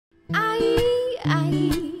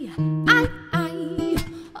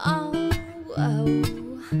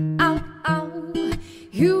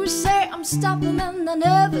You say I'm stubborn and I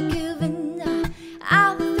never give in.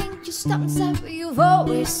 I think you stop and say you've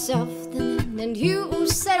always softened. And you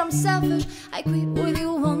said I'm selfish, I agree with you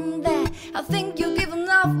on that. I think you're giving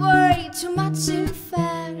up way too much in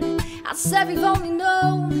fact. I said we've only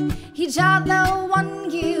known each other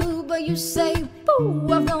 1 year, but you say, boo,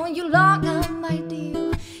 I've known you longer, my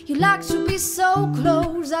dear. You like to be so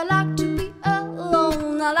close, I like to be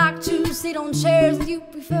alone. I like to sit on chairs and you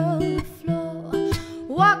prefer the floor.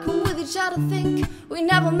 Walking with each other, think we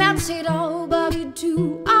never met at all, but we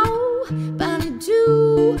do, oh, but we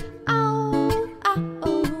do, oh, oh.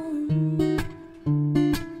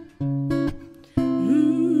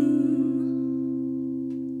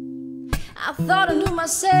 I thought I knew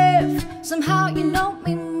myself, somehow you know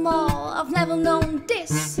me more. I've never known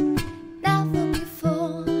this, never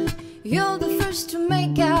before. You're the first to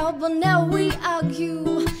make out, but now we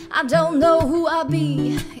argue. I don't know who I'd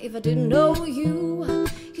be if I didn't know you.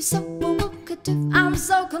 You're so provocative, I'm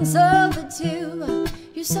so conservative.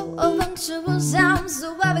 You're so adventurous, I'm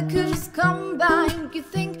so happy could just combine. You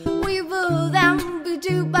think we were them, we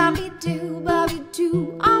do, Bobby do,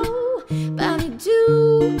 oh, Bobby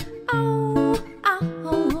do, oh,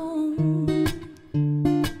 oh.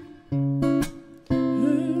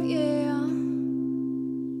 Yeah.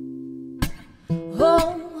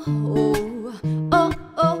 Oh, oh, oh,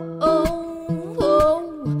 oh,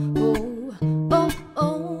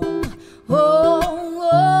 oh,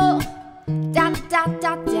 oh, da da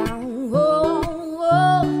da da,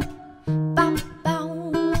 ba ba.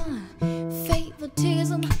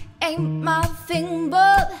 Favoritism ain't my thing,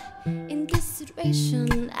 but in this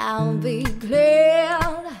situation I'll be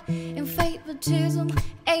glad. And favoritism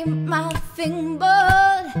ain't my thing,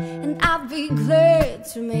 but and I'll be glad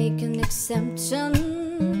to make an exception.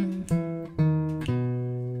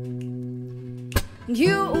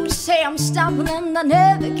 You say I'm stubborn and I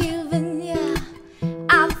never give in, yeah.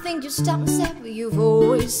 I think you stop and say you've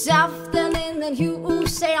always softened in. And you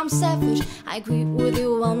say I'm selfish, I agree with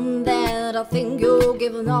you on that. I think you're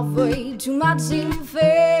giving off way too much in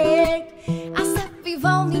fact. I said we've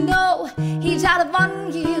only known each other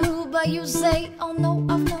 1 year, but you say, oh no,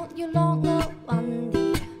 I've known you longer 1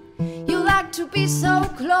 year. You like to be so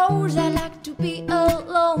close, I like to be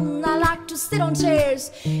alone. I like to sit on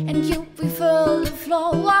chairs and you prefer the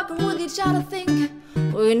floor. Walking with each other, think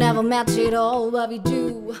we never met at all, but we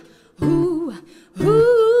do. Ooh,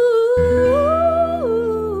 ooh.